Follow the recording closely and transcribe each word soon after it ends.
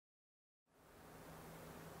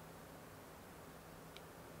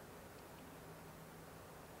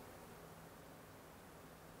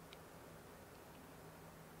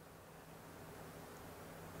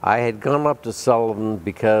I had gone up to Sullivan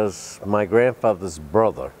because my grandfather's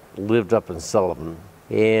brother lived up in Sullivan,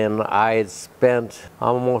 and I had spent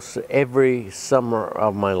almost every summer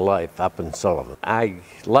of my life up in Sullivan. I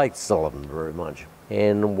liked Sullivan very much.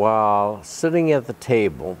 And while sitting at the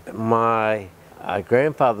table, my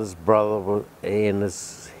grandfather's brother and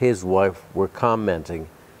his wife were commenting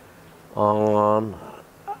on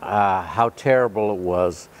how terrible it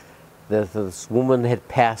was that this woman had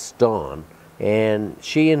passed on, and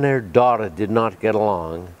she and her daughter did not get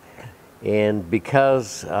along. And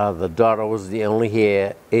because the daughter was the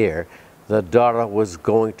only heir, the daughter was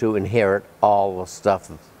going to inherit all the stuff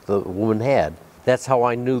that the woman had. That's how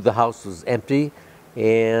I knew the house was empty,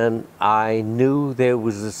 and I knew there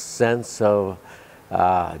was a sense of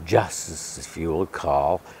justice, if you would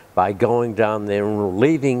call, by going down there and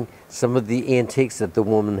leaving some of the antiques that the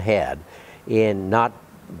woman had and not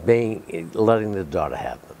letting the daughter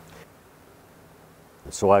have them.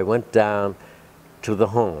 So I went down to the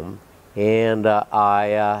home, and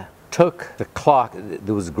I took the clock.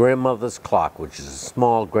 There was grandmother's clock, which is a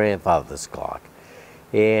small grandfather's clock,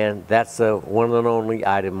 and that's the one and only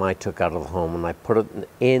item I took out of the home, and I put it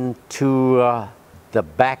into the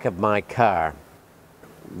back of my car.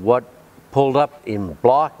 What pulled up and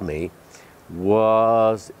blocked me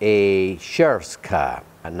was a sheriff's car.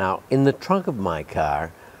 And now, in the trunk of my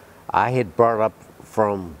car, I had brought up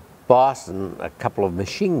from Boston a couple of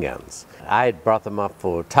machine guns. I had brought them up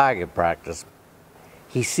for target practice.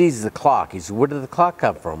 He sees the clock. He said, "Where did the clock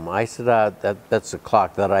come from?" I said, that's the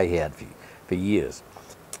clock that I had for years."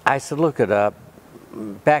 I said, "Look,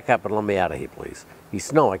 back up and let me out of here, please." He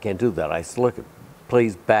said, "No, I can't do that." I said, "Look,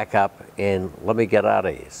 please back up and let me get out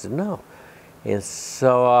of here." He said, "No." And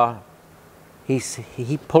so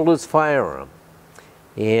he pulled his firearm.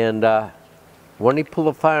 And when he pulled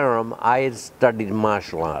the firearm, I had studied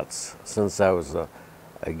martial arts since I was a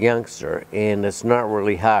youngster, and it's not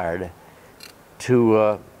really hard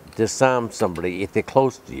to disarm somebody if they're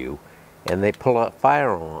close to you and they pull a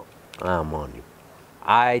firearm on you.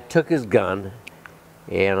 I took his gun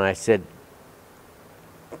and I said,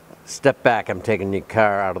 "Step back, I'm taking your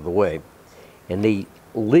car out of the way." And he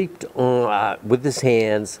leaped on, with his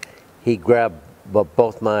hands, he grabbed with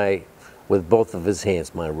both of his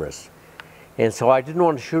hands, my wrist. And so I didn't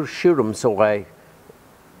want to shoot him, so I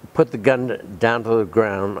put the gun down to the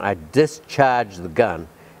ground. I discharged the gun.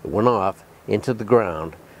 It went off into the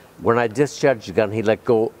ground. When I discharged the gun, he let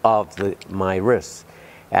go of my wrist.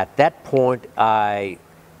 At that point, I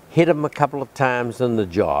hit him a couple of times in the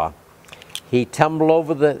jaw. He tumbled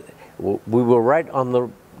over we were right on the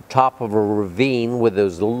top of a ravine where there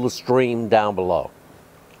was a little stream down below.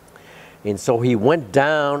 And so he went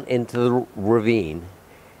down into the ravine,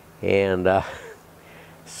 and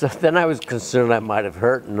so then I was concerned I might have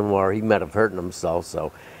hurt him, or he might have hurt himself.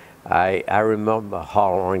 So I remember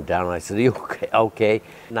hollering down. I said, "Are you okay?" "Okay."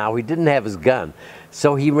 Now, he didn't have his gun,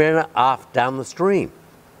 so he ran off down the stream.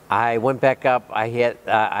 I went back up. I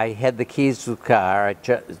had the keys to the car.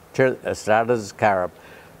 I started his car up,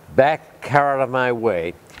 backed the car out of my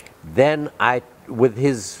way. Then with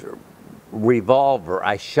his revolver,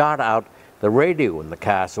 I shot out the radio in the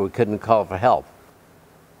car so he couldn't call for help.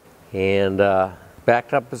 And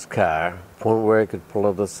backed up his car, point where I could pull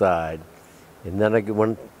it aside. And then I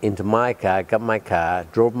went into my car, got my car,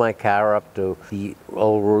 drove my car up to the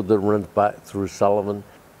old road that runs through Sullivan.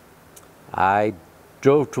 I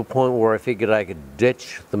drove to a point where I figured I could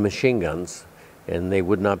ditch the machine guns and they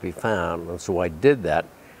would not be found, and so I did that.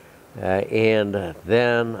 And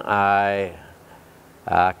then I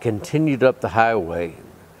continued up the highway,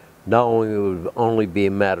 knowing it would only be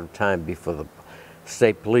a matter of time before the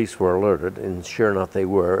state police were alerted, and sure enough they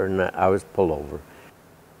were, and I was pulled over.